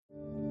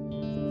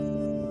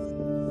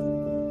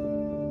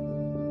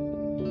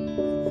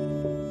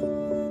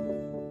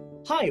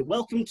Hi,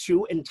 welcome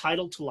to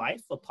Entitled to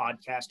Life, a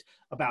podcast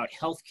about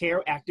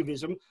healthcare,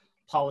 activism,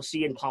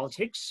 policy, and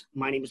politics.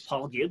 My name is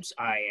Paul Gibbs.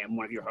 I am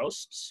one of your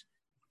hosts.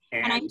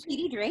 And I'm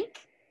Katie Drake.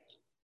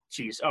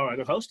 She's our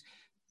other host.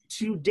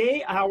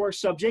 Today, our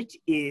subject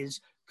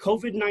is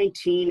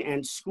COVID-19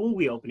 and school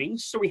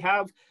reopenings. So we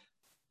have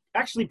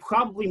actually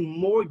probably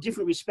more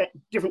different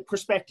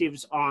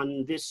perspectives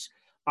on this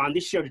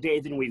show today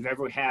than we've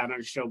ever had on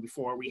a show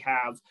before.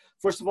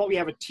 First of all, we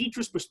have a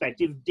teacher's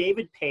perspective.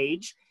 David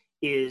Page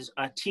is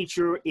a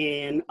teacher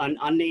in an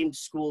unnamed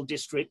school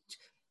district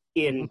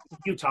in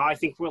Utah. I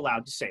think we're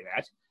allowed to say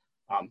that.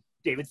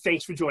 David,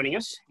 thanks for joining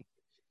us.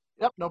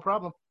 Yep, no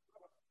problem.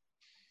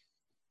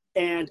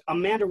 And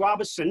Amanda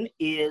Robison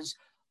is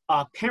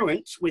a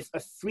parent with a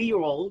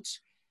 3-year-old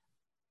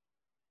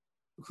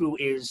who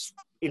is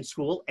in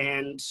school.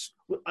 And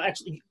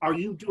actually,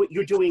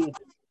 you're doing...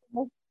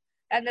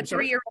 And the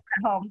 3-year-old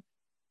at home.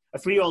 A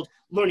 3-year-old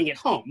learning at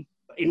home,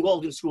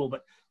 enrolled in school,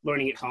 but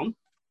learning at home.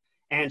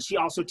 And she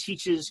also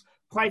teaches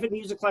private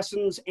music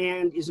lessons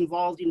and is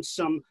involved in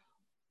some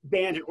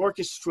band and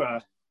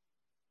orchestra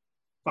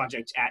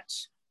projects at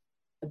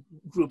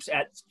groups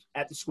at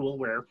the school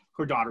where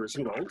her daughter is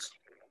enrolled.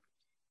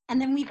 And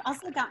then we've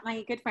also got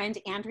my good friend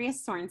Andrea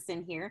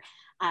Sorensen here.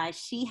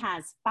 She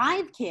has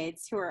 5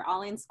 kids who are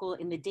all in school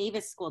in the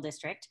Davis School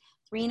District,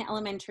 3 in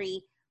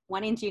elementary,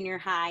 1 in junior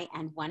high,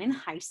 and 1 in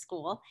high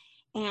school.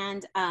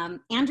 And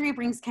Andrea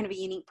brings kind of a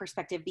unique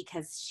perspective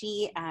because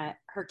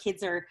her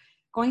kids are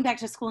going back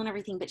to school and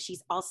everything, but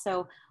she's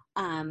also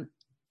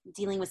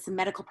dealing with some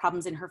medical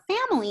problems in her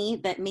family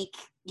that make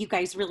you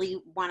guys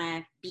really want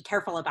to be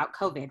careful about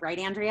COVID, right,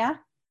 Andrea?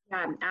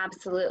 Yeah,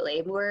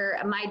 absolutely.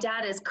 My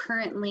dad is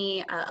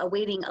currently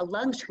awaiting a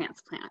lung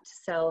transplant.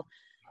 So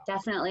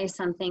definitely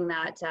something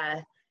that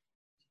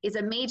is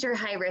a major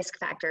high risk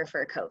factor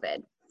for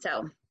COVID.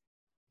 So.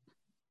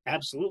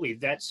 Absolutely.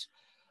 That's,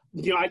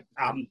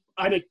 I'm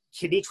a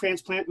kidney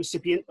transplant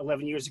recipient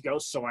 11 years ago.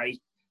 So I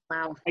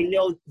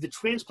know the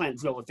transplant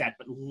drill with that,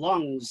 but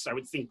lungs, I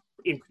would think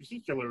in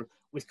particular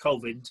with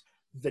COVID,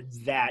 that's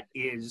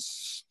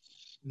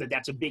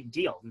a big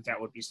deal.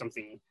 That would be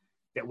something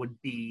that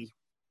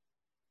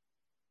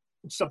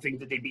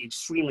they'd be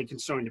extremely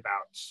concerned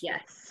about.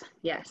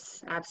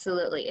 Yes,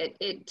 absolutely.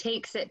 It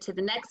takes it to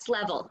the next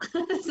level.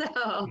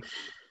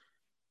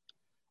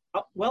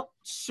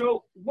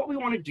 So what we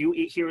want to do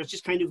here is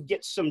just kind of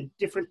get some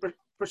different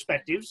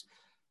perspectives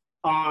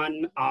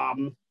on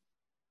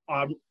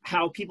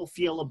how people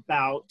feel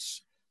about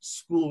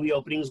school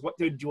reopenings, what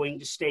they're doing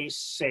to stay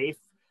safe,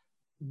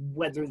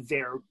 whether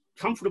they're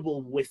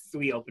comfortable with the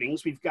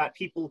reopenings. We've got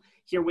people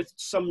here with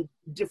some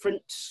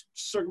different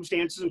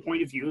circumstances and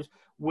point of views.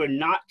 We're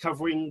not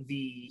covering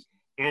the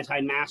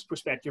anti-mask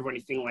perspective or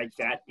anything like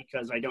that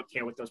because I don't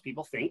care what those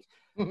people think.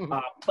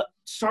 But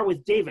start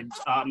with David.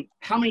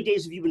 How many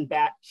days have you been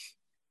back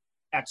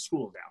at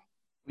school now?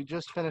 We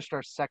just finished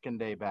our 2nd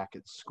day back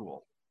at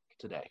school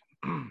today.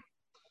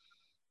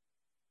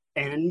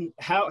 And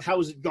how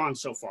has it gone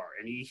so far?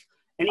 Any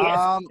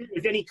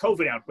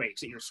COVID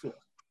outbreaks at your school?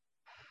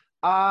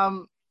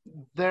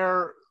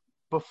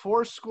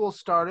 Before school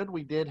started,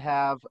 we did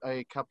have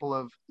a couple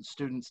of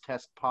students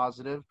test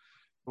positive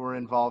who were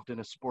involved in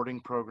a sporting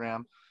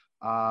program.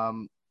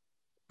 I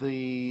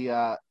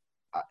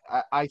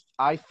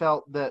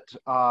felt that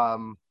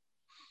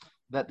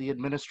that the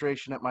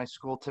administration at my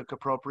school took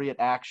appropriate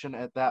action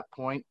at that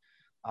point,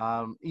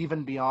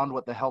 even beyond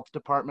what the health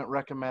department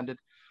recommended.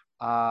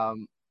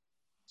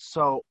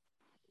 So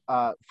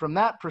from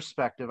that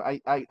perspective,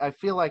 I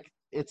feel like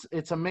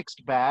it's a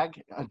mixed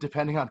bag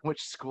depending on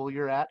which school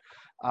you're at.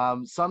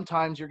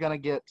 Sometimes you're going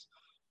to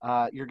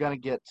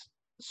get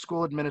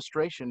school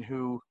administration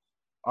who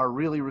are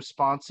really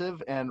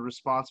responsive and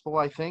responsible,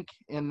 I think,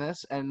 in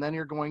this, and then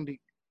you're going to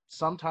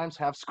sometimes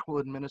have school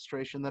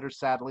administration that are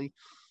sadly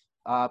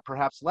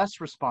perhaps less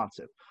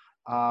responsive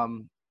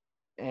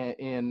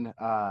in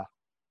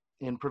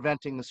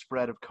preventing the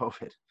spread of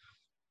COVID.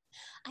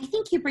 I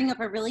think you bring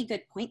up a really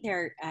good point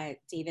there,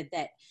 David,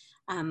 that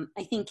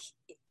I think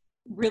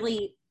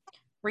really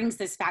brings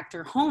this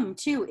factor home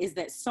too, is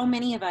that so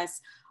many of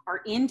us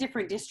are in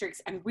different districts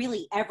and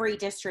really every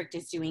district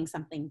is doing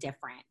something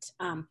different.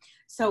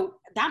 So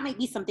that might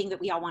be something that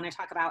we all want to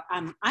talk about.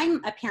 I'm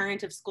a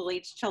parent of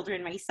school-age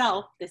children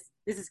myself. This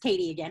is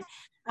Katie again.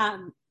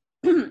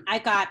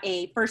 I've got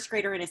a 1st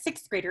grader and a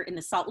 6th grader in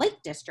the Salt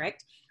Lake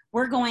district.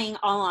 We're going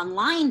all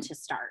online to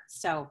start.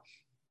 So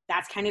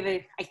that's kind of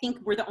I think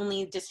we're the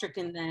only district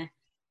in the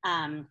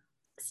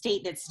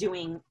state that's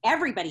doing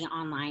everybody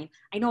online.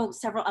 I know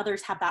several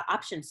others have that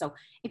option. So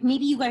if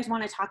maybe you guys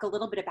want to talk a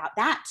little bit about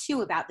that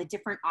too, about the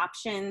different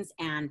options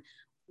and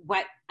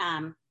what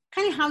kind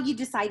of how you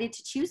decided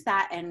to choose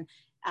that. And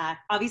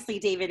obviously,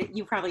 David,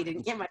 you probably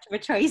didn't get much of a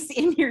choice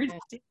in your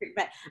district,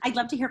 but I'd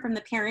love to hear from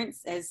the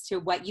parents as to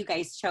what you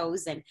guys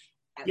chose and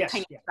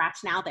kind of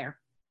rationale there.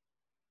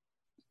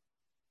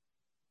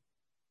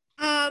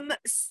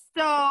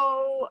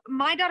 So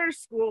my daughter's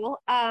school,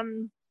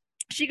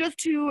 she goes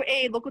to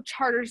a local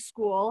charter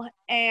school,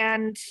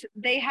 and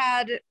they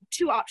had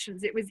two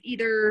options. It was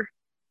either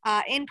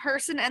in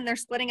person, and they're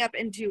splitting up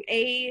into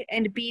A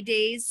and B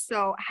days.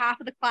 So half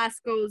of the class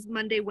goes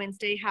Monday,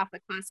 Wednesday, half of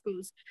the class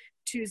goes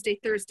Tuesday,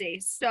 Thursday.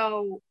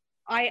 So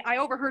I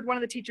overheard one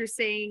of the teachers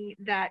saying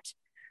that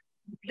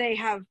they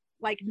have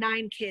like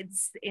 9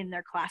 kids in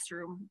their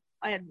classroom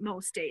at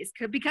most days.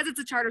 Because it's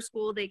a charter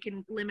school, they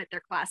can limit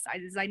their class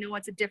sizes. I know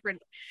it's a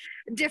different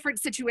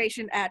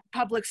situation at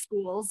public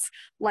schools.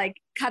 Like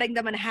cutting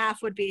them in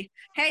half would be,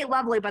 hey,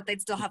 lovely, but they'd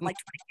still have like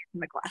 20 kids in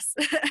the class.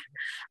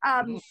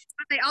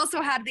 But they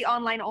also had the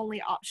online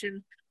only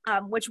option,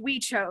 which we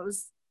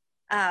chose,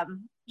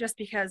 just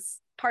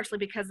partially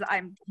because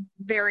I'm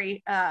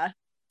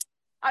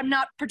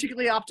not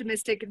particularly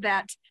optimistic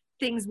that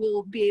things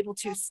will be able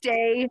to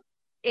stay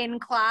in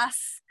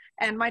class.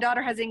 And my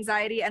daughter has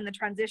anxiety, and the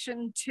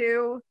transition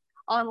to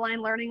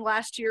online learning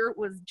last year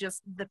was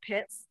just the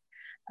pits.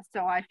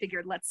 So I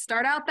figured let's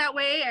start out that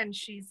way, and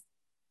she's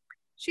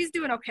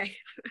doing okay.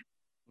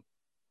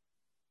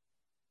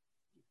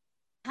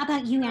 How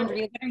about you,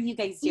 Andrea? What are you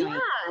guys doing?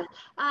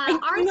 Yeah,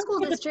 our school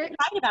district.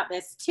 Right about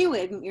this too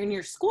in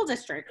your school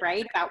district,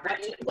 right? About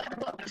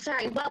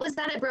Sorry, what was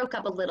that? It broke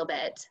up a little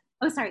bit.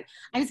 Oh, sorry.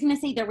 I was going to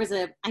say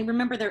I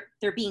remember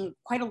there being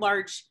quite a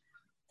large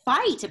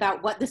fight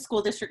about what the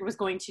school district was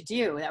going to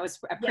do. That was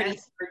a pretty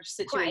large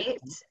situation.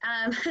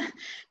 Quite.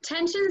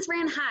 Tensions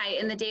ran high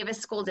in the Davis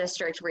School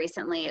District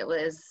recently. It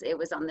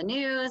was on the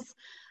news.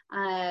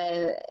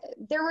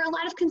 There were a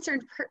lot of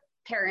concerned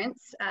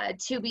parents,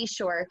 to be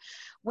sure,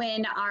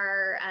 when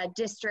our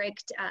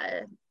district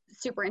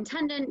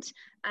superintendent,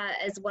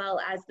 as well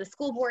as the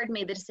school board,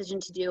 made the decision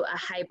to do a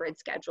hybrid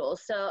schedule.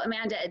 So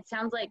Amanda, it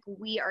sounds like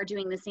we are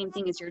doing the same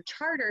thing as your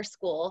charter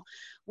school,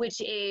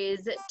 which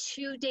is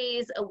 2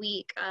 days a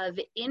week of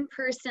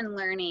in-person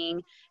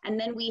learning, and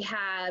then we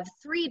have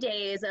 3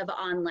 days of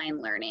online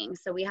learning.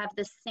 So we have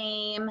the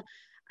same,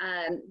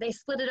 they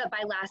split it up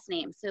by last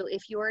name. So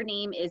if your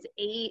name is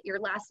your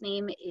last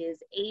name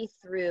is A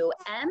through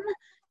M,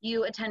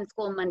 you attend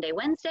school Monday,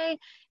 Wednesday.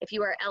 If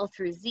you are L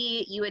through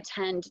Z, you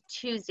attend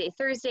Tuesday,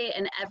 Thursday,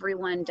 and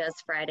everyone does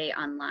Friday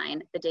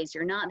online. The days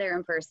you're not there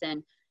in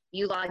person,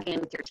 you log in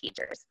with your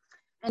teachers.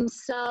 And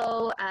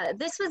so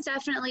this was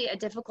definitely a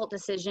difficult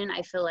decision,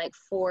 I feel like,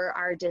 for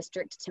our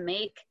district to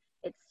make.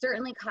 It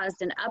certainly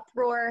caused an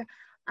uproar.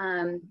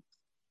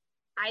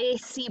 I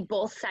see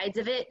both sides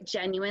of it,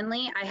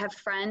 genuinely. I have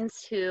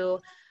friends who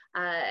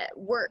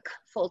work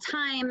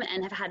full-time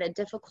and have had a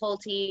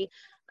difficulty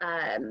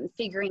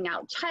figuring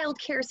out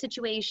childcare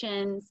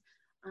situations.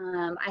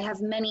 I have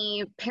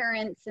many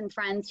parents and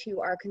friends who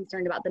are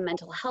concerned about the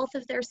mental health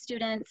of their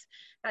students.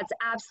 That's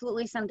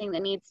absolutely something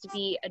that needs to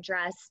be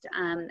addressed,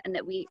 and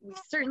that we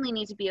certainly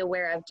need to be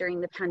aware of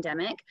during the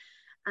pandemic.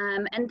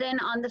 And then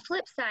on the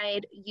flip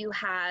side, you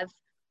have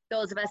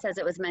those of us, as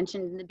it was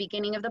mentioned in the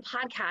beginning of the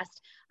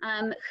podcast,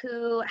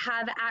 who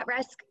have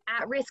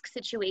at-risk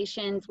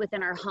situations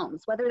within our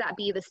homes, whether that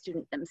be the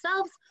student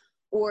themselves,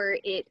 or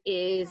it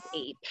is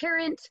a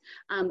parent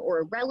or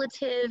a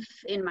relative,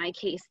 in my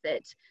case,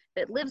 that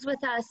lives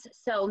with us.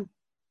 So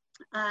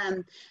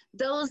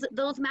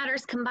those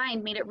matters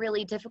combined made it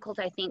really difficult,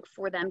 I think,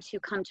 for them to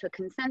come to a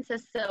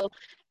consensus. So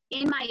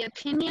in my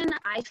opinion,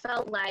 I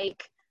felt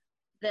like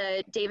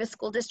the Davis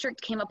School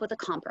District came up with a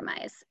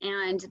compromise,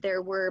 and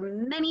there were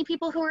many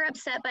people who were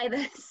upset by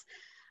this.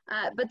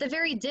 But the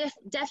very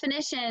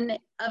definition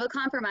of a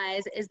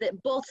compromise is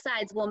that both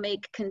sides will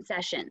make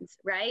concessions,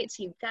 right?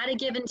 You've got to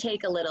give and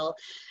take a little.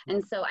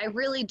 And so I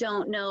really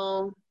don't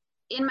know,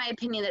 in my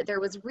opinion, that there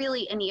was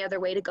really any other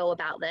way to go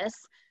about this.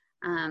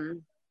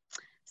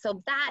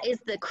 So that is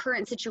the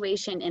current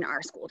situation in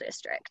our school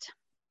district.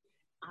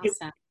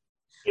 Awesome.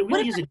 It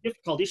really is a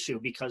difficult issue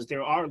because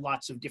there are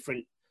lots of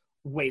different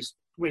ways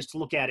to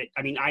look at it.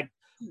 I mean,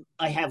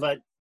 I have a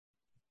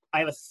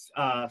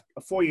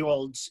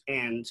 4-year-old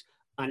and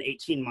an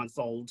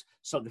 18-month-old.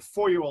 So the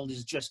 4-year-old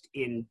is just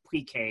in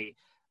pre-K,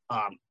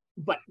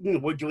 but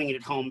we're doing it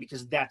at home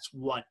because that's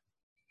what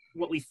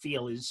we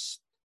feel is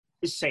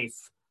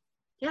safe.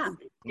 Yeah,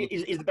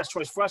 is the best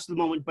choice for us at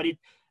the moment. But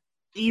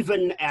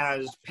even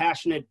as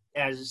passionate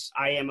as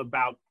I am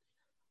about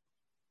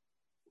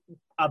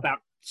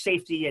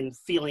safety and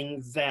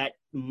feeling that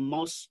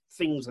most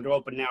things that are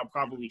open now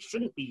probably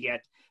shouldn't be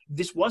yet,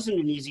 this wasn't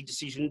an easy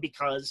decision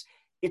because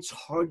it's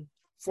hard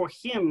for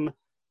him.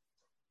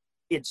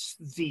 It's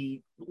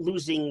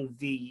losing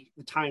the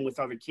time with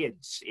other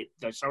kids.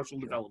 The social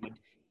development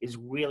is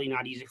really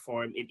not easy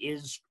for him. It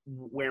is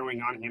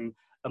wearing on him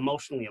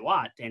emotionally a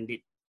lot, and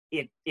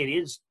it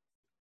is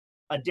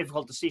a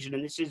difficult decision.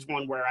 And this is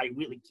one where I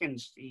really can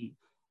see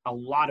a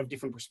lot of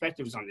different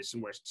perspectives on this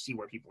and see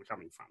where people are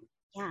coming from.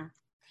 Yeah.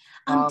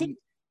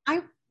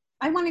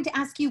 I wanted to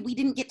ask you, we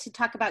didn't get to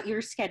talk about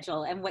your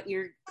schedule and what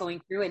you're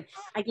going through, and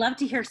I'd love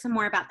to hear some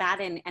more about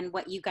that and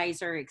what you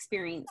guys are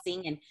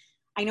experiencing. And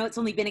I know it's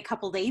only been a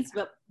couple days,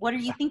 but what are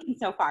you thinking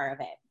so far of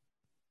it?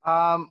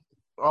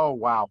 Oh,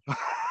 wow.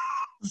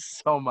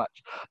 So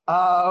much.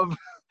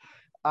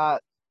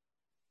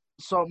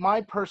 so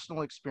my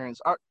personal experience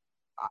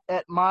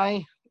at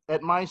my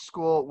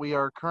school, we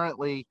are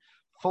currently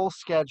full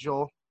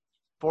schedule,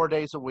 4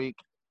 days a week,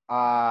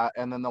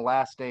 and then the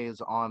last day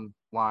is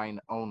online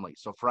only.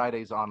 So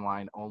Friday's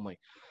online only.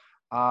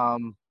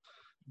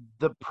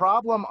 The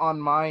problem on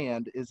my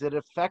end is it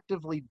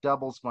effectively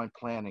doubles my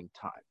planning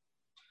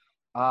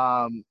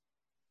time.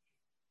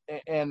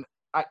 And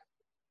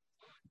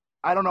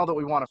I don't know that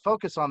we want to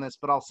focus on this,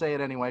 but I'll say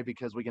it anyway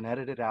because we can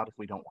edit it out if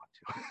we don't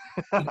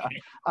want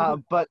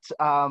to. But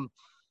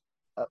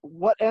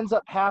what ends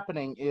up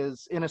happening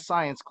is in a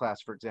science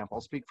class, for example,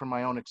 I'll speak from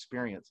my own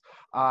experience.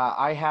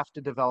 I have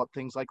to develop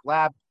things like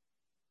lab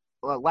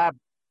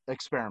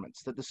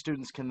experiments that the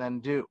students can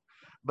then do.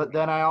 But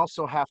then I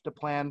also have to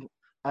plan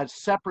a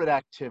separate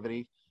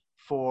activity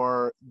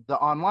for the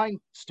online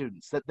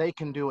students that they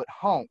can do at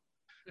home.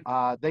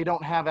 They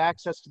don't have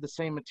access to the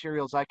same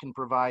materials I can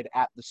provide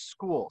at the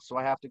school, so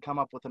I have to come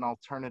up with an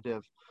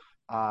alternative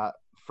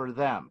for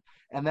them.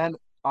 And then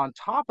on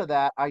top of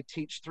that, I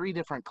teach 3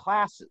 different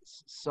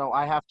classes, so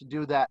I have to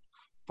do that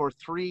for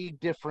 3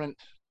 different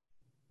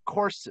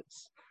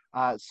courses.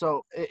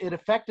 So it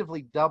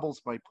effectively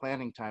doubles my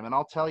planning time. And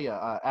I'll tell you,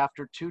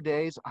 after 2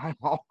 days, I'm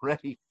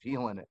already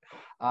feeling it.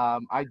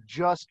 I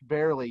just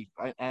barely,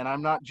 and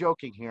I'm not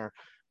joking here,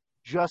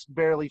 just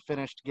barely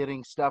finished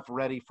getting stuff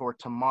ready for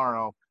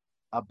tomorrow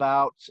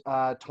about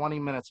 20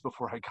 minutes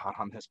before I got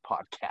on this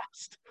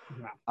podcast.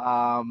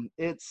 Wow.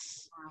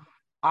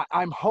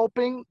 I'm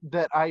hoping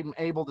that I'm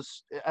able to,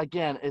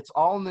 again, it's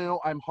all new.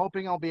 I'm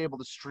hoping I'll be able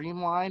to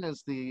streamline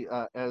as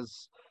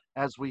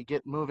we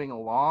get moving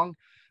along.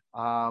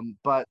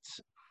 But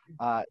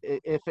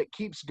if it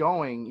keeps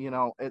going, you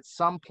know, at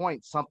some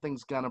point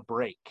something's gonna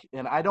break,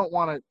 and I don't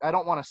want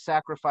to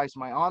sacrifice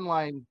my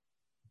online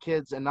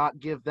kids and not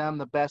give them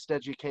the best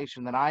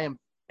education that I am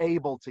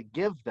able to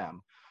give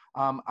them.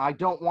 I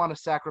don't want to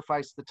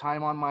sacrifice the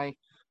time on my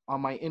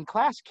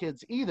in-class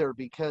kids either,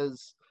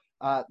 because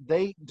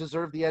they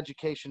deserve the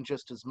education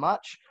just as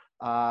much.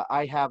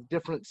 I have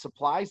different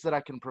supplies that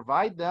I can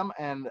provide them,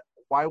 and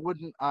why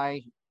wouldn't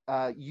I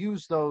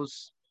use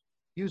those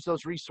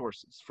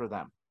resources for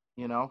them,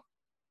 you know?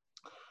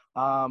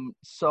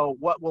 So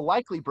what will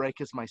likely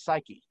break is my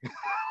psyche.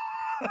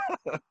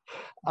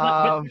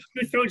 But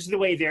the throws the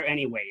way there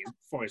anyway,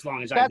 for as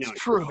long as I've known. That's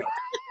true.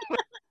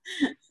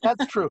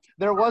 That's true.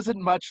 There wasn't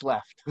much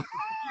left.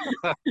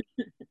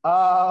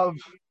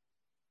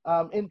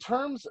 In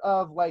terms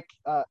of like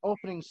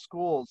opening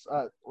schools,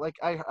 like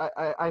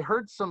I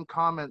heard some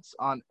comments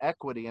on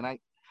equity, and I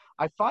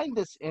find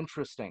this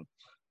interesting.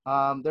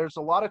 There's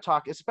a lot of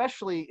talk,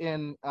 especially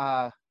in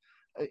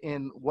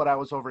what I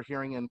was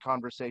overhearing in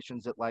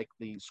conversations at like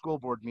the school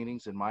board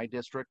meetings in my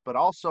district, but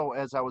also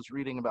as I was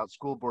reading about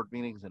school board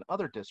meetings in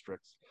other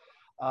districts,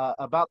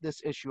 about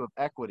this issue of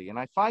equity. And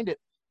I find it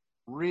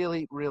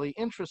really, really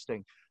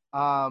interesting.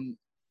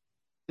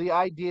 The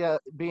idea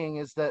being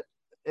is that,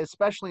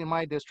 especially in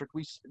my district,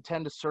 we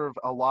tend to serve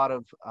a lot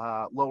of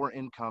lower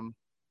income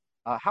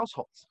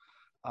households.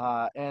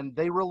 And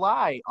they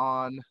rely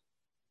on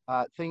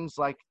things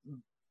like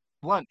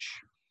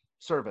lunch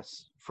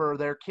service for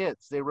their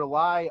kids. They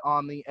rely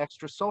on the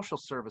extra social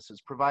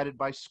services provided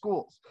by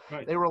schools.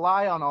 Right. They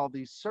rely on all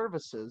these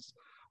services.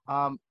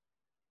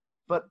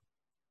 But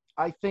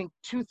I think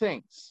 2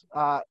 things.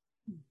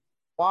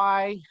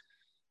 Why,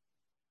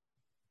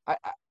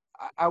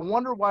 I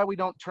wonder why we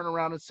don't turn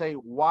around and say,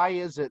 why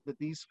is it that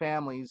these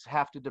families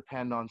have to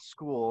depend on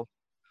school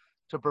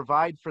to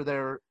provide for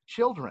their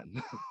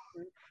children?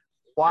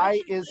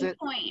 Why is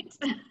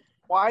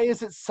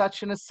it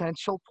such an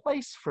essential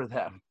place for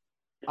them?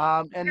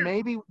 And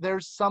maybe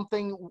there's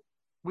something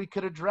we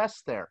could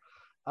address there.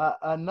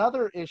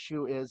 Another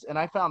issue is, and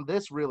I found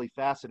this really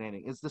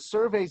fascinating, is the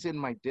surveys in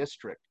my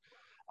district.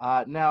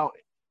 Now,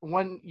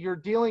 when you're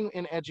dealing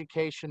in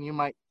education, you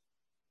might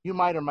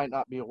or might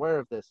not be aware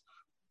of this.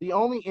 The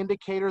only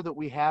indicator that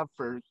we have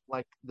for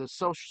like the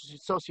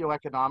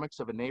socioeconomics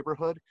of a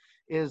neighborhood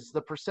is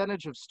the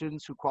percentage of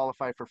students who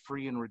qualify for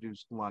free and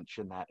reduced lunch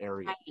in that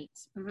area. Right.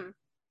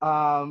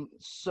 Mm-hmm.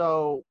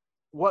 So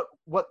what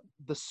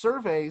the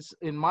surveys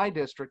in my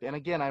district, and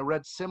again, I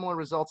read similar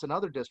results in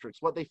other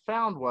districts, what they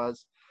found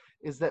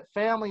is that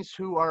families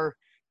who are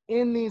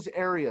in these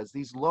areas,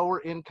 these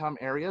lower income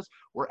areas,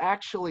 were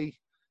actually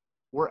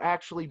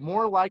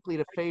more likely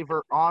to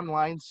favor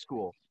online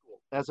school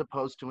as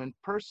opposed to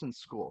in-person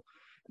school.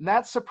 And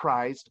that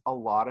surprised a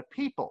lot of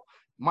people,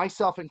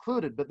 myself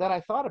included. But then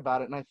I thought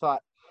about it and I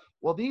thought,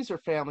 well, these are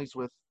families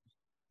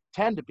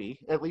tend to be,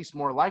 at least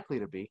more likely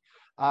to be,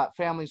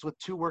 families with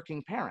 2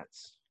 working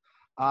parents.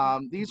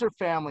 These are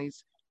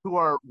families who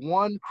are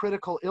one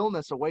critical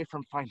illness away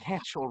from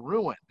financial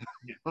ruin,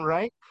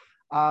 right?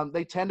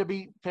 They tend to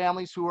be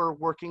families who are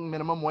working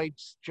minimum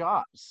wage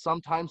jobs,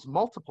 sometimes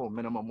multiple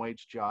minimum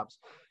wage jobs,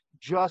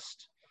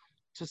 just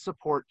to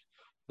support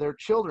their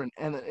children.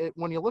 And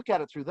when you look at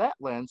it through that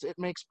lens, it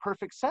makes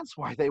perfect sense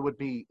why they would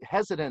be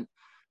hesitant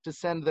to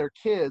send their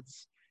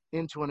kids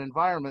into an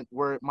environment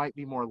where it might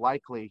be more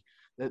likely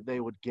that they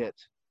would get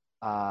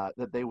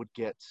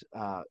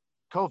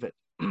COVID.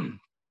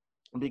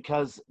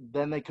 because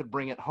then they could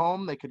bring it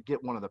home. They could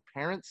get one of the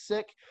parents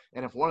sick.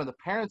 And if one of the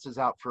parents is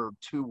out for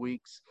 2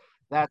 weeks,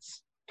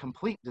 that's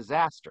complete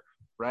disaster,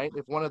 right?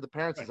 If one of the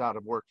parents is out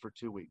of work for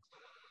 2 weeks.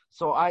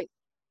 So I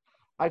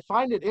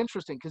find it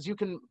interesting because you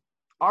can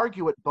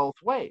argue it both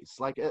ways.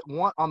 Like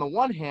on the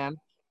one hand,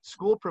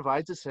 school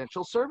provides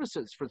essential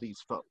services for these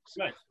folks.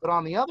 Right. But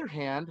on the other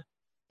hand,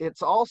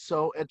 it's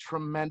also a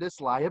tremendous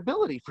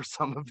liability for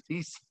some of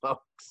these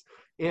folks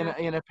in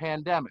a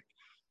pandemic.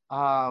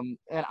 And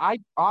I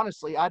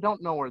honestly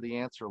don't know where the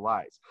answer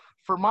lies.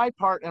 For my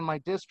part and my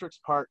district's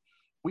part,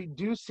 we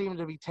do seem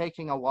to be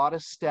taking a lot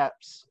of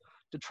steps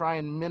to try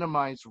and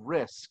minimize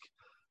risk.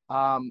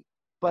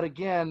 But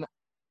again,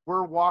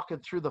 we're walking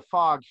through the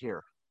fog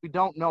here. We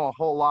don't know a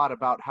whole lot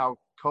about how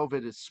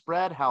COVID is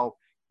spread, how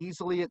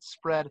easily it's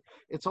spread.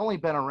 It's only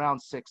been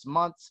around 6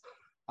 months.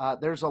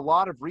 There's a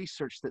lot of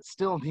research that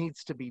still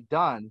needs to be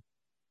done.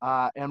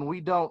 And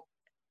we don't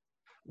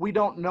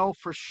know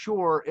for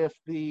sure if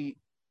the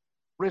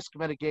risk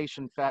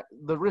mitigation that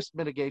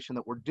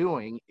we're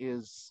doing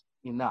is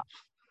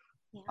enough.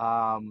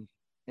 Yeah.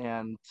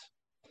 And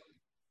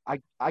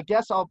I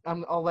guess I'll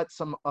let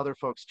some other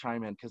folks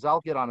chime in because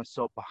I'll get on a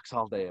soapbox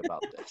all day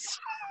about this.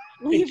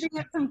 Well, you bring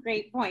up some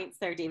great points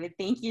there, David.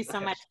 Thank you so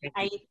much.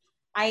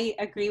 I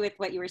agree with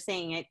what you were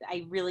saying.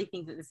 I really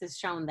think that this has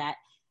shown that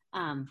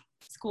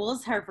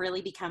schools have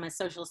really become a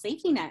social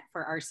safety net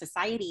for our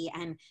society,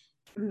 and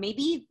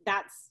maybe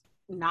that's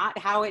not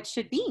how it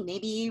should be.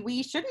 Maybe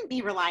we shouldn't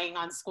be relying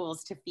on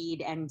schools to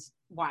feed and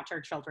watch our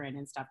children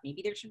and stuff.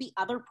 Maybe there should be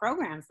other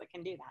programs that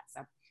can do that.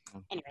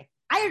 So anyway,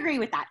 I agree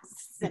with that.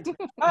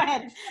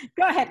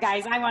 Go ahead,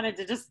 guys. I wanted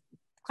to just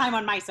climb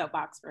on my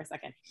soapbox for a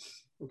second.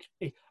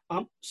 Okay.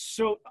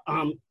 So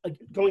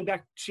going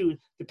back to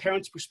the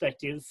parents'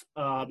 perspective,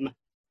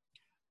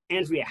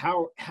 Andrea,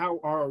 how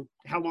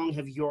long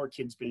have your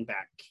kids been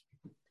back?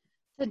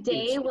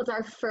 Today was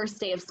our first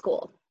day of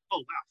school. Oh,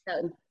 wow.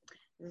 So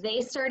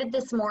they started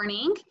this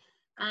morning.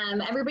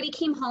 Everybody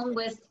came home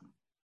with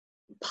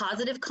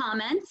positive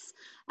comments.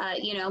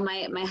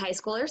 My high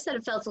schooler said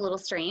it felt a little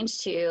strange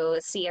to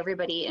see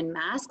everybody in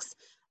masks,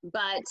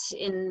 but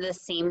in the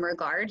same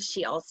regard,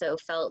 she also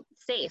felt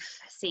safe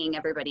seeing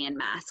everybody in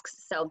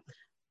masks. So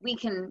we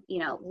can,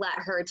 let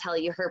her tell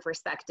you her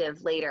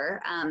perspective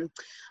later.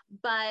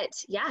 But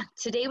yeah,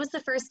 today was the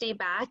first day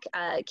back.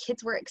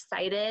 Kids were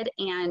excited,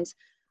 and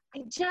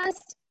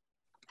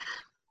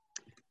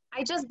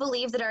I just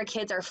believe that our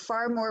kids are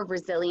far more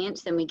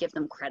resilient than we give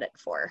them credit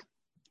for.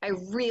 I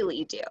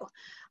really do.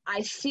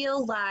 I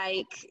feel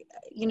like,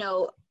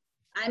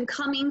 I'm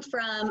coming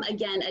from,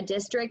 again, a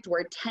district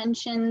where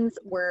tensions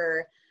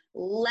were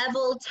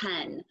level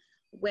 10,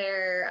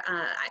 where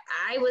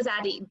I was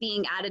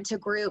being added to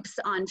groups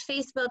on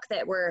Facebook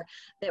that were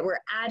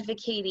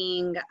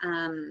advocating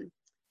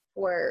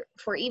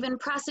for even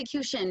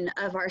prosecution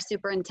of our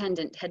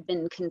superintendent had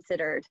been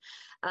considered.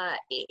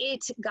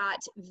 It got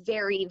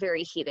very,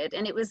 very heated,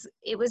 and it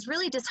was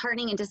really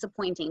disheartening and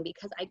disappointing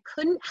because I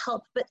couldn't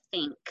help but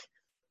think,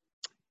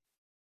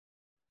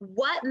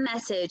 what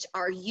message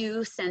are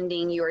you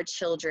sending your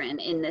children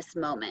in this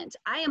moment?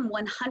 I am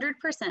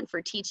 100%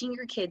 for teaching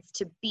your kids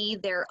to be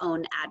their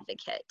own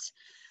advocate.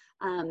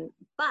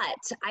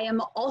 But I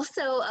am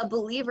also a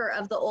believer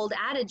of the old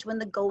adage, when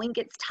the going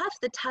gets tough,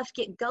 the tough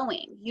get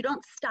going. You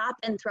don't stop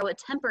and throw a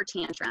temper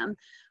tantrum,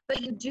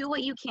 but you do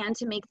what you can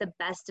to make the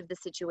best of the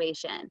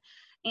situation.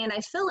 And I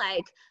feel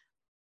like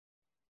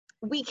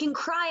we can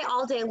cry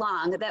all day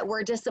long that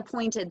we're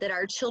disappointed that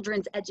our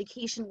children's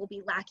education will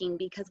be lacking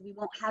because we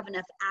won't have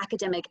enough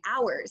academic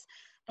hours.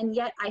 And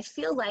yet I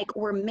feel like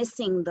we're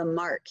missing the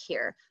mark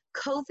here.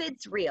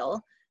 COVID's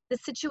real. The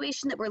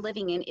situation that we're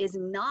living in is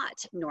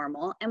not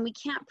normal, and we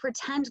can't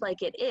pretend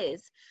like it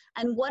is.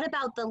 And what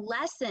about the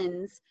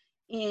lessons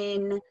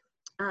in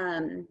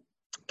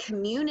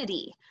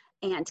community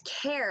and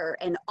care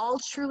and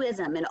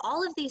altruism and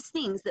all of these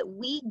things that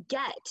we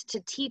get to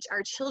teach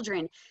our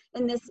children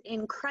in this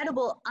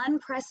incredible,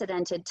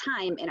 unprecedented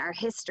time in our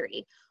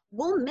history?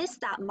 We'll miss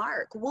that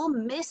mark. We'll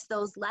miss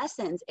those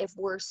lessons if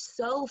we're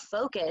so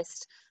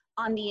focused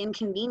on the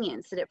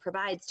inconvenience that it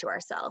provides to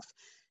ourselves.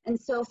 And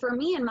so for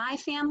me and my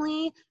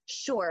family,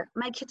 sure,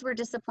 my kids were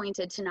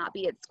disappointed to not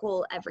be at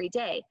school every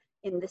day.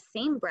 In the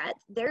same breath,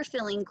 they're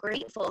feeling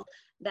grateful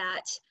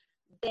that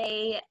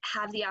they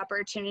have the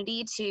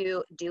opportunity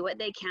to do what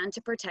they can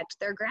to protect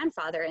their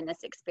grandfather in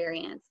this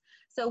experience.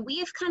 So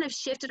we've kind of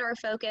shifted our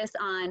focus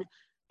on,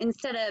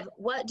 instead of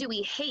what do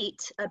we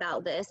hate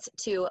about this,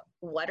 to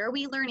what are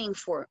we learning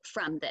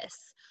from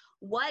this?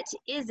 What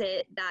is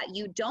it that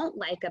you don't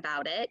like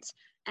about it?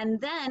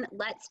 And then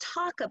let's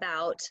talk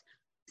about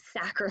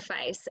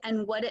sacrifice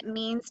and what it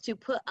means to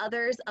put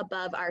others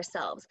above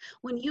ourselves.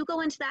 When you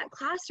go into that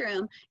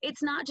classroom,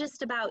 it's not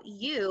just about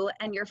you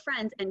and your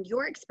friends and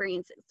your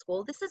experience at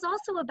school. This is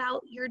also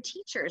about your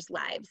teachers'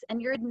 lives and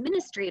your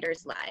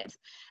administrators' lives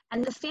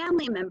and the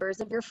family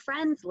members of your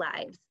friends'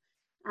 lives.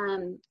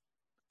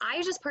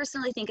 I just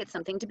personally think it's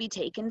something to be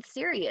taken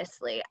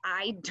seriously.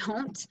 I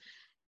don't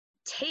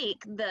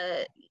take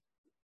the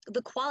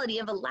the quality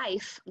of a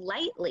life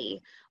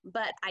lightly,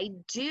 but I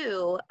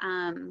do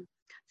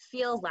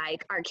feel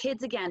like our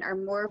kids, again, are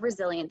more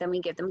resilient than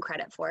we give them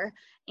credit for.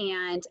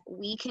 And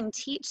we can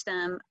teach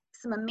them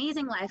some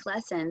amazing life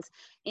lessons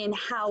in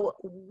how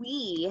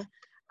we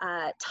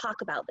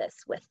talk about this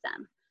with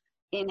them,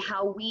 in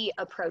how we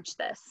approach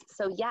this.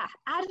 So yeah,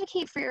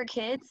 advocate for your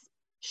kids.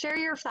 Share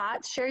your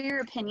thoughts, share your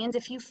opinions.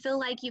 If you feel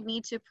like you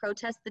need to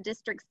protest the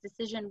district's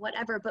decision,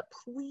 whatever, but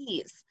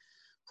please,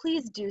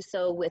 please do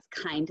so with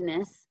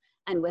kindness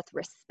and with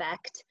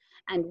respect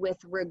and with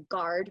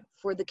regard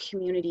for the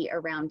community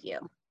around you.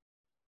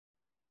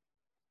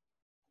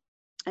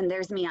 And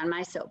there's me on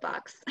my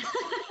soapbox. Can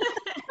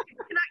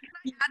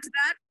I add to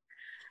that?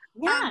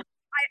 Yeah.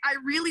 I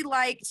really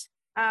liked,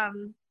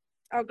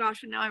 oh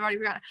gosh, now I've already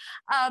forgotten.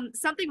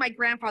 Something my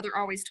grandfather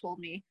always told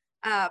me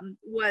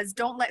was,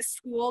 don't let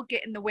school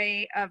get in the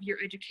way of your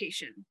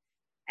education.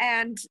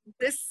 And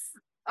this,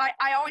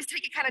 I always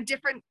take it kind of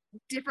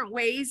different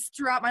ways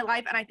throughout my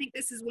life. And I think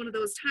this is one of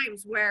those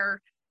times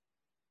where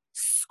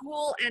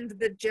school and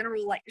the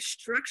general like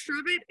structure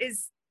of it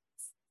is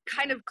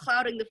kind of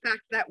clouding the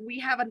fact that we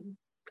have an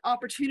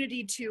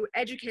opportunity to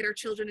educate our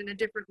children in a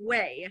different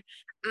way.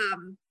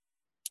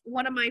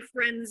 One of my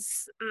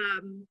friends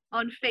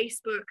on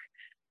Facebook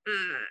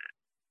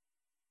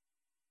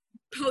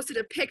posted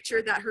a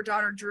picture that her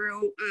daughter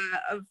drew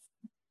of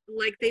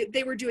like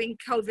they were doing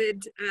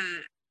COVID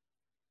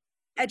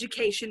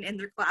education in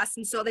their class,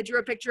 and so they drew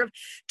a picture of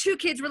two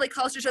kids really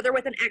close to each other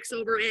with an X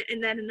over it,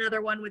 and then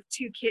another one with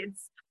two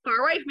kids far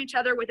away from each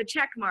other with a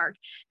check mark.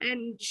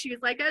 And she was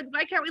like,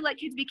 why can't we let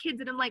kids be kids?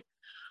 And I'm like,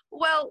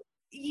 well,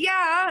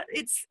 yeah,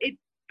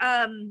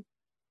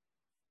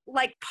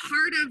 like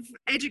part of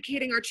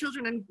educating our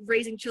children and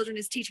raising children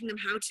is teaching them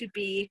how to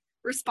be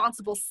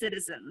responsible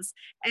citizens.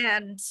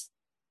 And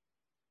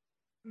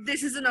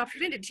this is an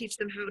opportunity to teach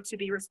them how to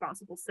be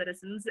responsible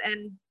citizens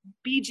and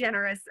be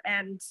generous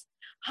and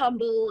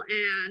humble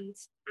and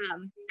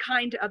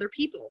kind to other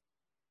people.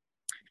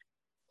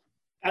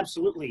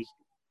 Absolutely.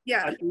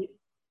 Yeah.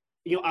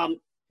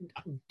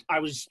 I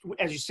was,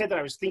 as you said that,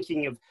 I was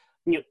thinking of,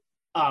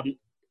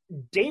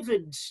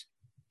 David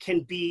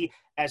can be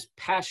as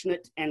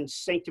passionate and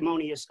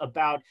sanctimonious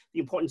about the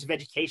importance of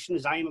education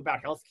as I am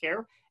about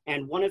healthcare.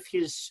 And one of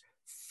his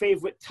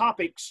favorite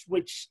topics,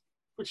 which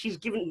he's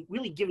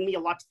really given me a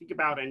lot to think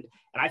about, and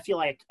I feel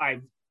like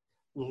I've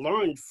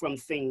learned from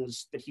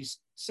things that he's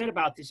said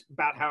about this,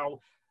 about how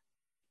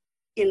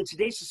in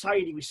today's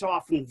society, we so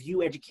often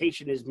view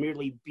education as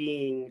merely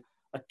being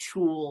a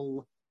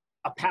tool,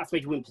 a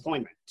pathway to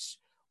employment,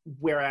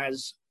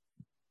 whereas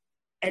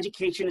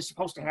education is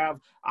supposed to have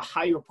a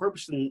higher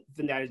purpose than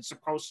that. It's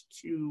supposed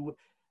to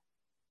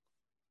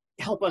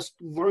help us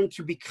learn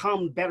to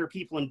become better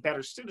people and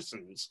better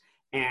citizens.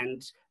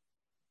 And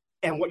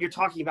what you're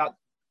talking about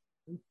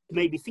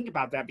made me think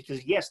about that,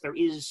 because yes,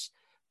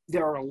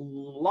 there are a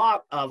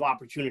lot of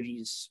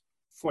opportunities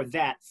for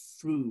that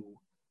through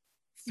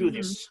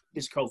this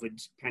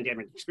COVID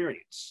pandemic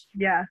experience.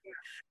 Yeah.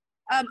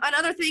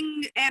 Another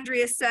thing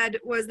Andrea said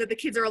was that the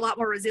kids are a lot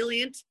more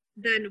resilient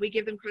than we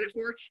give them credit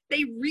for.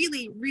 They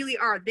really, really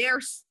are. They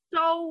are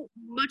so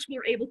much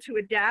more able to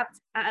adapt.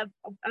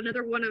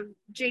 Another one of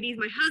JD's,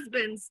 my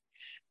husband's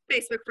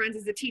Facebook friends,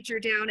 is a teacher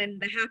down in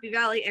the Happy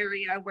Valley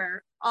area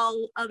where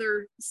all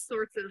other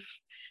sorts of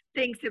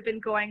things have been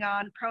going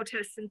on,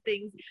 protests and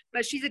things.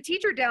 But she's a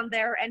teacher down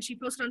there, and she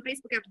posted on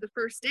Facebook after the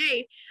first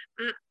day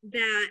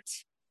that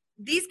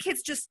these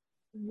kids just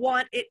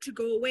want it to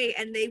go away,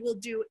 and they will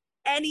do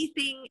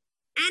anything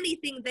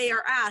they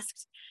are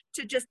asked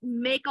to just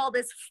make all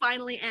this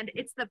finally end.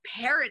 It's the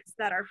parents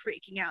that are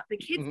freaking out. The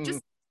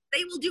kids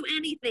they will do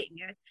anything.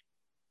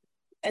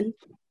 And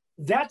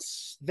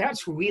that's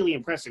really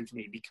impressive to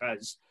me,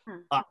 because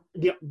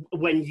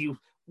when you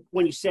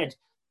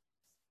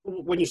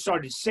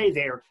started to say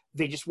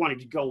they just wanted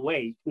to go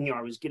away,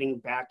 I was getting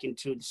back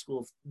into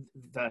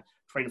the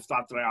train of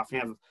thought that I often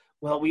have.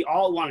 Well, we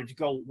all wanted to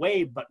go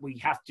away, but we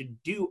have to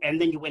do, and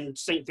then you went and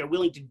say they're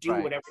willing to do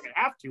whatever they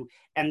have to.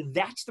 And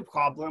that's the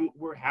problem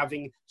we're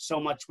having so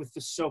much with the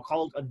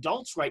so-called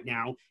adults right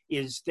now,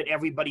 is that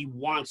everybody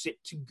wants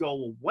it to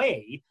go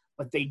away,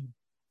 but they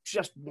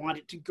just want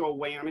it to go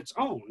away on its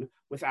own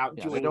without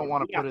doing. They don't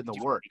want to put in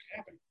the work.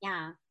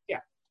 Yeah.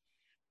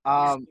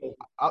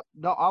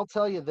 I'll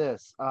tell you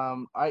this.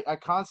 I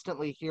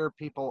constantly hear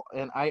people,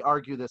 and I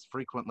argue this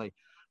frequently,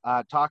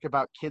 talk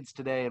about kids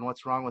today and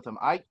what's wrong with them.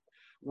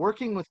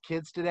 Working with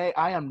kids today,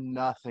 I am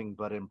nothing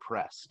but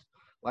impressed.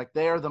 Like,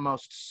 they are the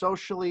most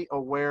socially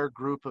aware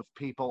group of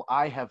people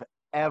I have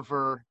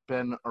ever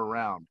been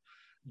around.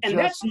 And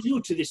that's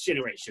new to this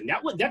generation.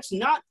 That's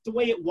not the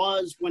way it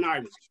was when I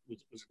was.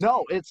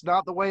 No, it's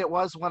not the way it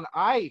was when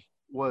I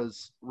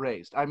was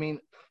raised. I mean,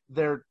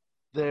 they're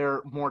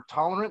more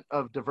tolerant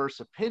of diverse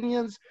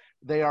opinions.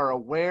 They are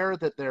aware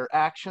that their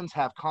actions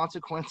have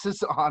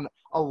consequences on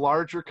a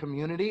larger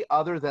community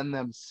other than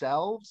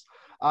themselves,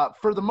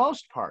 for the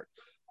most part.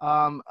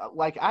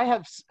 Like, I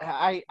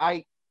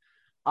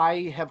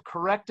have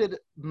corrected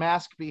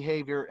mask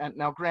behavior, and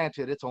now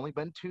granted, it's only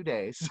been 2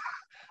 days,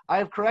 I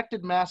have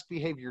corrected mask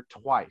behavior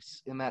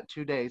twice in that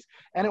 2 days.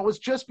 And it was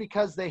just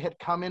because they had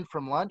come in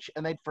from lunch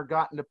and they'd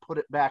forgotten to put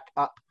it back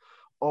up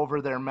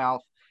over their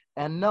mouth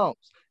and nose.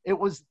 It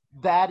was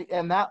that,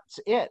 and that's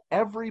it.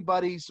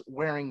 Everybody's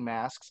wearing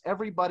masks.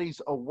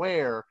 Everybody's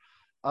aware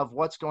of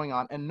what's going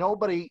on. And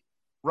nobody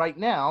right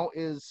now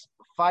is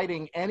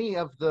fighting any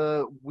of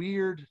the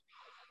weird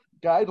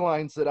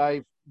guidelines that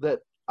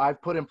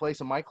I've put in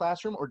place in my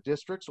classroom or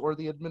districts or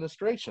the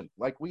administration.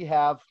 Like we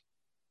have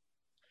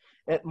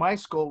at my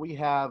school, we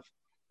have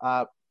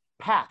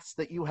paths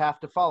that you have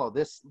to follow.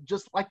 This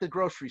just like the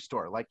grocery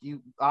store, like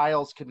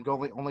aisles can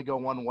only go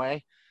one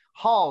way,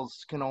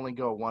 halls can only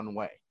go one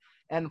way.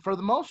 And for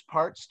the most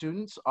part,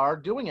 students are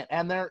doing it.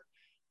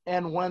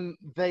 And when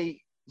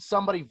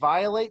somebody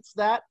violates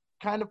that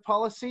kind of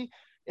policy,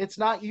 it's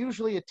not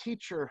usually a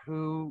teacher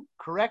who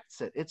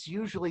corrects it. It's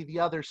usually the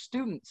other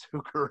students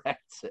who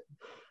corrects it.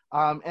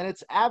 And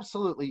it's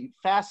absolutely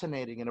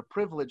fascinating and a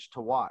privilege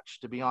to watch,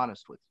 to be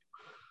honest with you.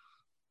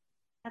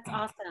 That's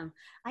awesome.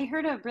 I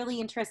heard a really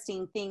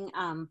interesting thing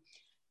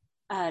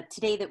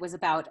today that was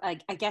about, I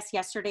guess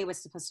yesterday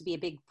was supposed to be a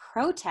big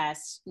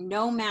protest,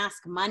 No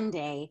Mask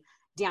Monday,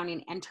 down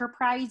in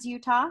Enterprise,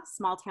 Utah,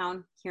 small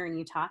town here in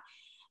Utah.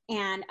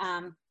 And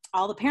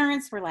all the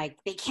parents were like,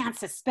 they can't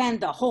suspend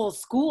the whole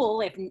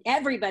school if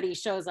everybody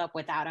shows up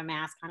without a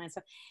mask on and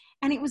stuff.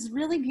 And it was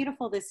really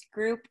beautiful. This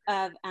group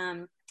of,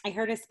 I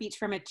heard a speech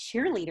from a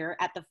cheerleader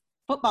at the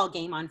football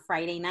game on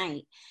Friday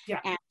night.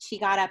 Yeah. And she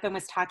got up and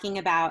was talking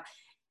about,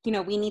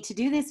 we need to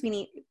do this.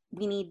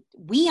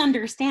 We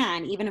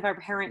understand, even if our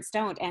parents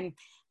don't. And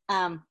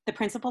the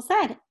principal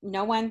said,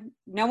 no one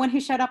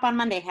who showed up on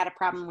Monday had a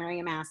problem wearing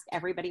a mask.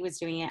 Everybody was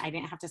doing it. I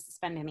didn't have to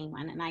suspend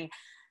anyone. And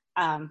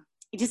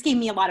it just gave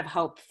me a lot of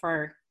hope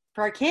for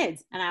our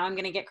kids. And now I'm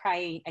going to get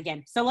crying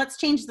again. So let's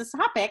change the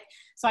topic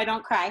so I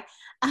don't cry.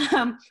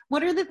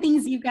 What are the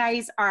things you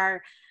guys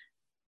are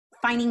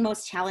finding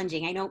most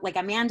challenging? I know, like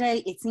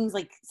Amanda, it seems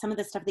like some of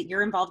the stuff that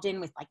you're involved in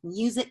with like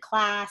music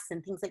class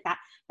and things like that,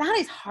 that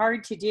is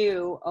hard to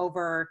do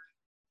over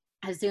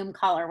a Zoom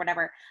call or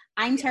whatever.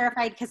 I'm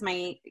terrified because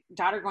my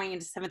daughter going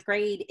into 7th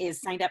grade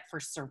is signed up for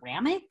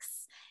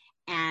ceramics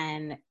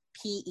and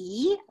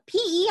PE.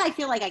 I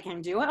feel like I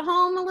can do at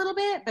home a little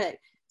bit, but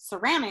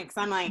ceramics,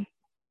 I'm like,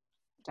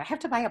 do I have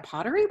to buy a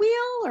pottery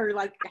wheel, or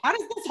like, how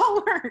does this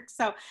all work?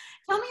 So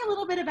tell me a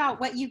little bit about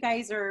what you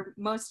guys are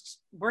most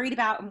worried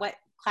about and what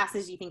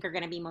classes you think are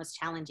going to be most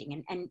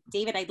challenging. And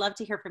David, I'd love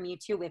to hear from you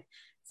too with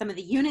some of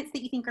the units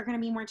that you think are going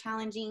to be more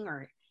challenging,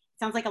 or it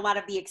sounds like a lot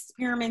of the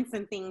experiments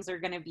and things are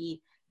going to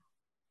be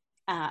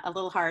a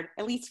little hard.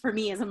 At least for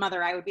me as a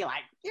mother, I would be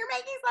like, you're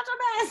making such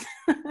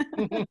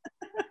a mess.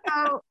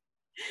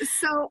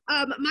 So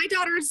my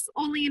daughter's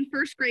only in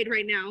 1st grade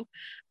right now.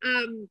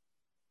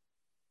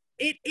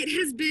 It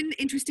has been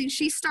interesting.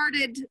 She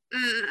started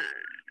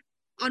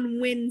on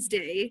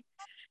Wednesday,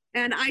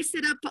 and I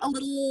set up a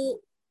little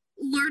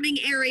learning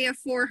area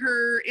for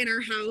her in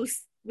our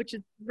house, which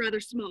is rather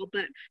small,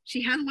 but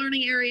she had a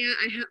learning area.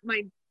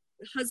 My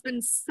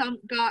husband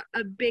got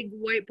a big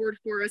whiteboard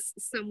for us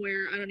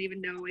somewhere. I don't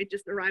even know. It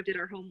just arrived at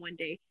our home one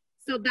day.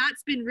 So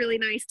that's been really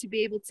nice to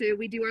be able to,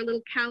 we do our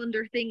little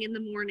calendar thing in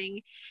the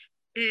morning.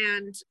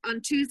 And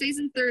on Tuesdays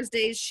and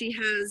Thursdays, she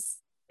has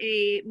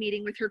a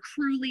meeting with her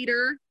crew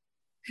leader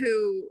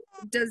who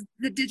does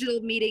the digital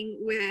meeting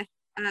with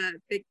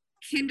the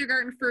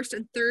kindergarten, 1st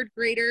and 3rd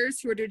graders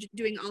who are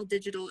doing all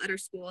digital at our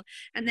school.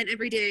 And then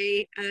every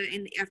day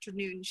in the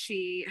afternoon,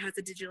 she has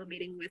a digital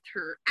meeting with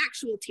her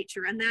actual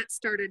teacher. And that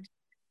started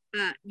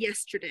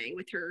yesterday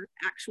with her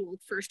actual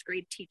 1st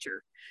grade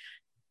teacher.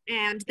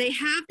 And they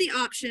have the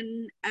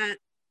option at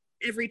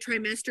every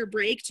trimester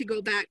break to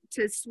go back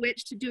to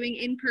switch to doing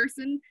in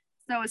person.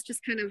 So it's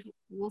just kind of,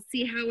 we'll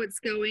see how it's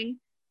going.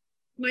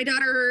 My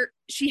daughter,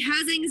 she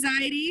has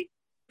anxiety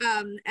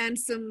and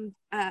some,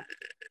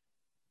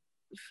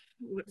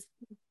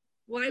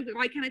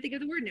 why can't I think of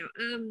the word now?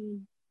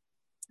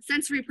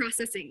 Sensory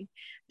processing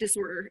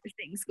disorder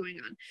things going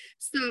on.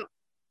 So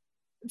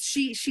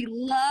she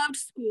loved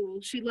school.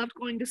 She loved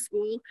going to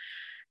school.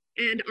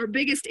 And our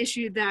biggest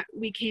issue that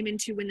we came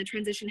into when the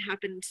transition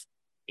happened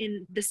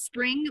in the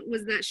spring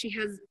was that she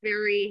has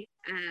very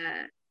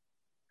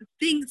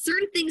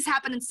certain things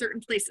happen in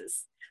certain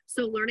places.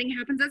 So learning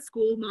happens at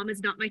school. Mom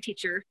is not my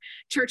teacher.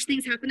 Church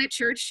things happen at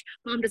church.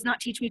 Mom does not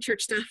teach me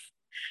church stuff.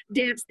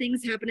 Dance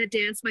things happen at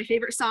dance. My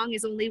favorite song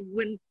is only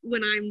when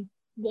I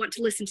want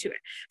to listen to it.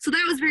 So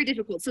that was very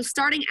difficult. So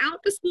starting out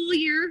the school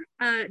year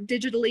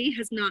digitally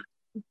has not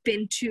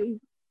been too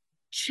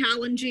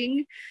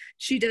challenging.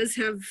 She does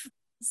have,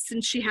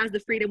 since she has the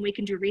freedom, we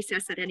can do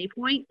recess at any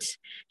point.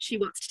 She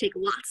wants to take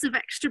lots of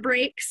extra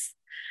breaks.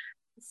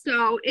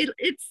 So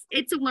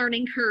it's a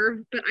learning curve,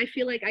 but I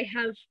feel like I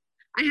have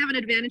an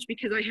advantage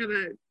because I have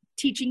a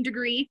teaching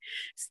degree.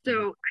 So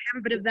I have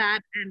a bit of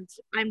that, and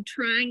I'm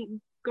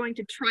going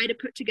to try to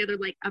put together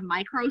like a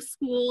micro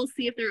school,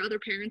 see if there are other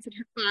parents in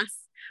her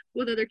class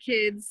with other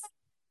kids,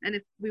 and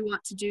if we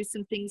want to do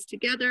some things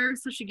together.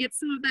 So she gets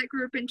some of that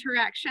group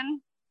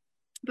interaction,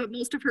 but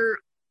most of her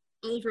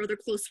all of our other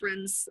close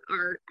friends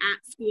are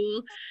at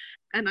school,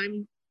 and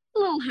I'm a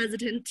little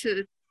hesitant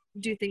to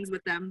do things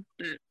with them.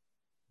 But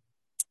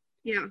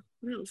yeah,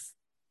 what else?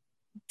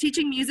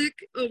 Teaching music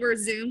over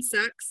Zoom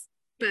sucks,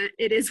 but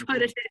it is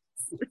what it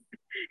is.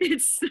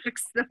 It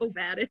sucks so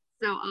bad. It's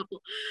so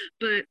awful,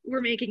 but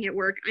we're making it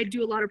work. I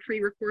do a lot of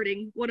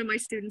pre-recording. One of my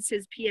students,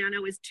 his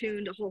piano is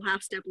tuned a whole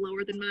half step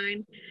lower than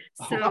mine.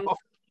 So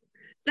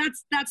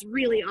that's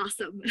really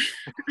awesome.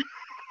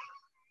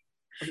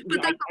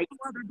 But that's a whole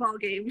other ball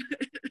game.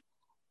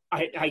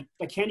 I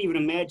can't even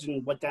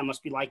imagine what that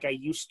must be like. I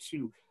used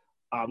to,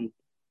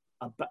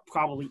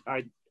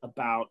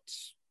 about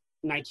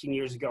 19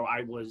 years ago,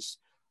 I was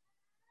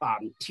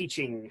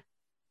teaching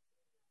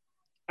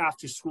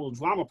after-school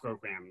drama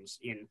programs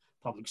in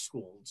public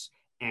schools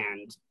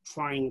and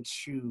trying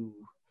to,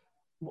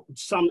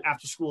 some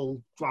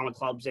after-school drama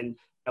clubs, and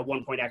at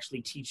one point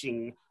actually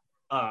teaching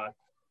a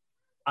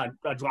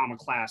drama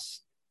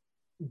class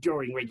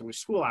during regular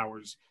school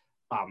hours,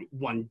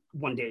 one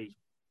day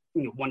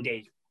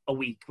a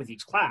week with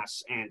each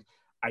class. And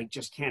I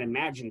just can't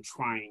imagine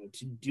trying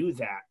to do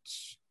that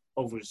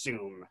over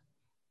Zoom.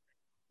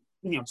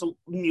 So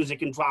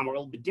music and drama are a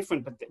little bit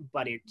different,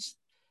 but it's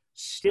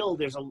still,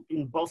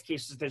 in both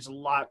cases, there's a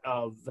lot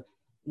of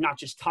not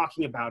just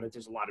talking about it,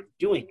 there's a lot of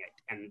doing it.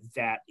 And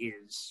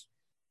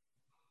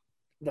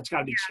that's got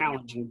to be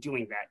challenging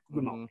doing that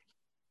remotely.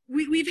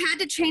 We've had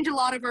to change a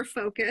lot of our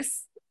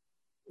focus.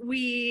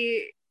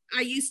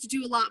 I used to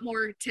do a lot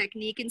more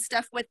technique and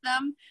stuff with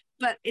them,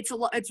 but it's a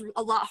lot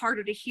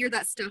harder to hear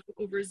that stuff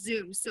over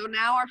Zoom. So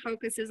now our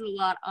focus is a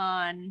lot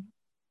on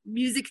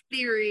music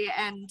theory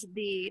and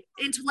the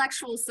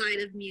intellectual side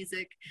of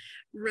music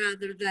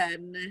rather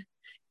than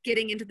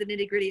getting into the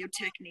nitty-gritty of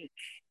technique.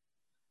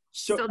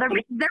 So they're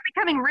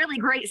becoming really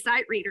great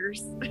sight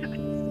readers.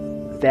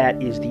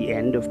 That is the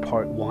end of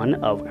part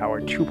 1 of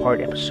our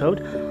 2-part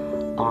episode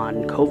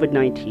on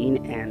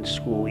COVID-19 and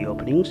school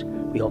reopenings.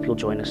 We hope you'll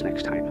join us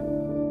next time.